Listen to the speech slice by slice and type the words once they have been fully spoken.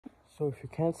So if you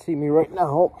can't see me right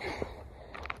now,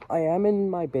 I am in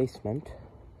my basement.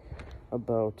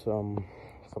 About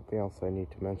something else I need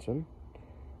to mention.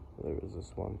 There is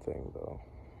this one thing though.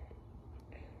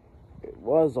 It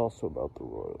was also about the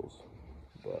Royals,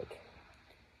 but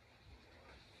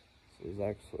this is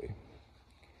actually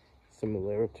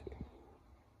similarity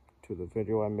to the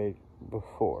video I made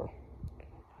before,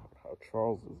 how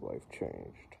Charles's life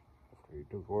changed after he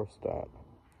divorced Diana.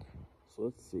 So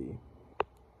let's see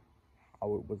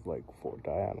how it was like for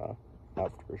Diana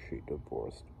after she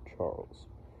divorced Charles.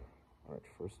 Alright,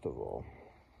 first of all,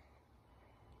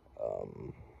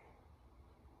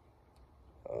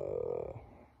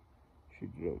 she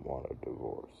didn't want a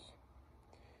divorce.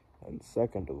 And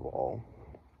second of all,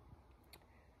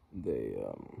 they,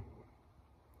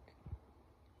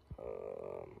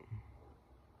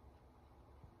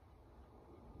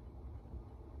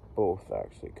 both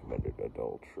actually committed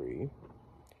adultery.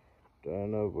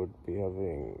 Diana would be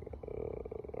having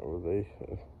a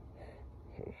relation.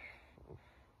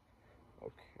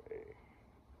 Okay.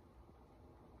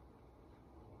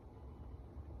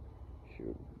 She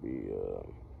would be,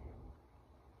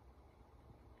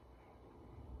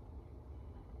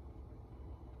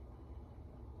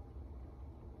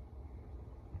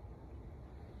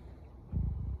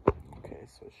 okay,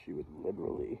 so she would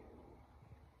literally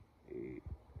be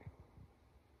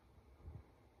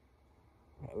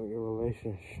having a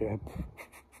relationship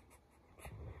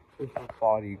with a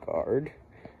bodyguard.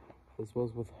 This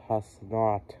was with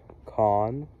Hasnat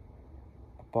Khan,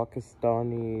 a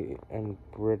Pakistani and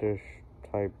British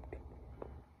typed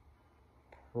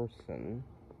person,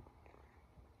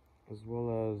 as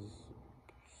well as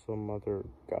some other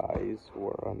guys who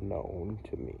are unknown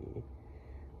to me.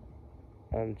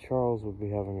 And Charles would be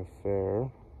having an affair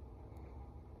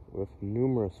with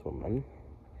numerous women.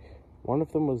 One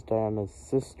of them was Diana's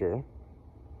sister,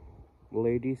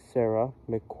 Lady Sarah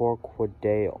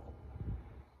McCorquodale.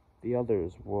 The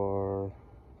others were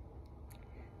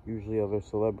usually other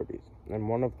celebrities. And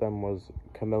one of them was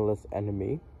Camilla's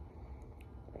enemy.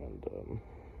 And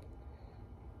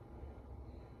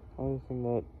other thing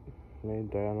that made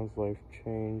Diana's life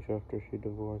change after she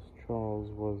divorced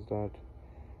Charles was that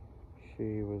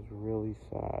she was really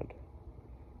sad.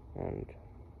 And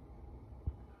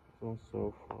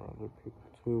also for other people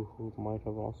too who might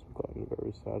have also gotten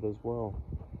very sad as well.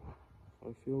 So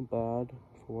I feel bad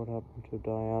for what happened to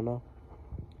Diana,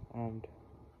 and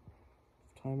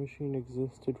if Time Machine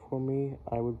existed for me,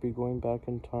 I would be going back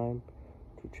in time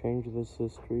to change this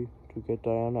history, to get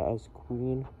Diana as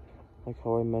queen, like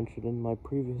how I mentioned in my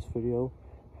previous video,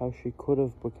 how she could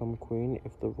have become queen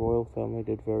if the royal family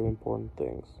did very important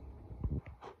things.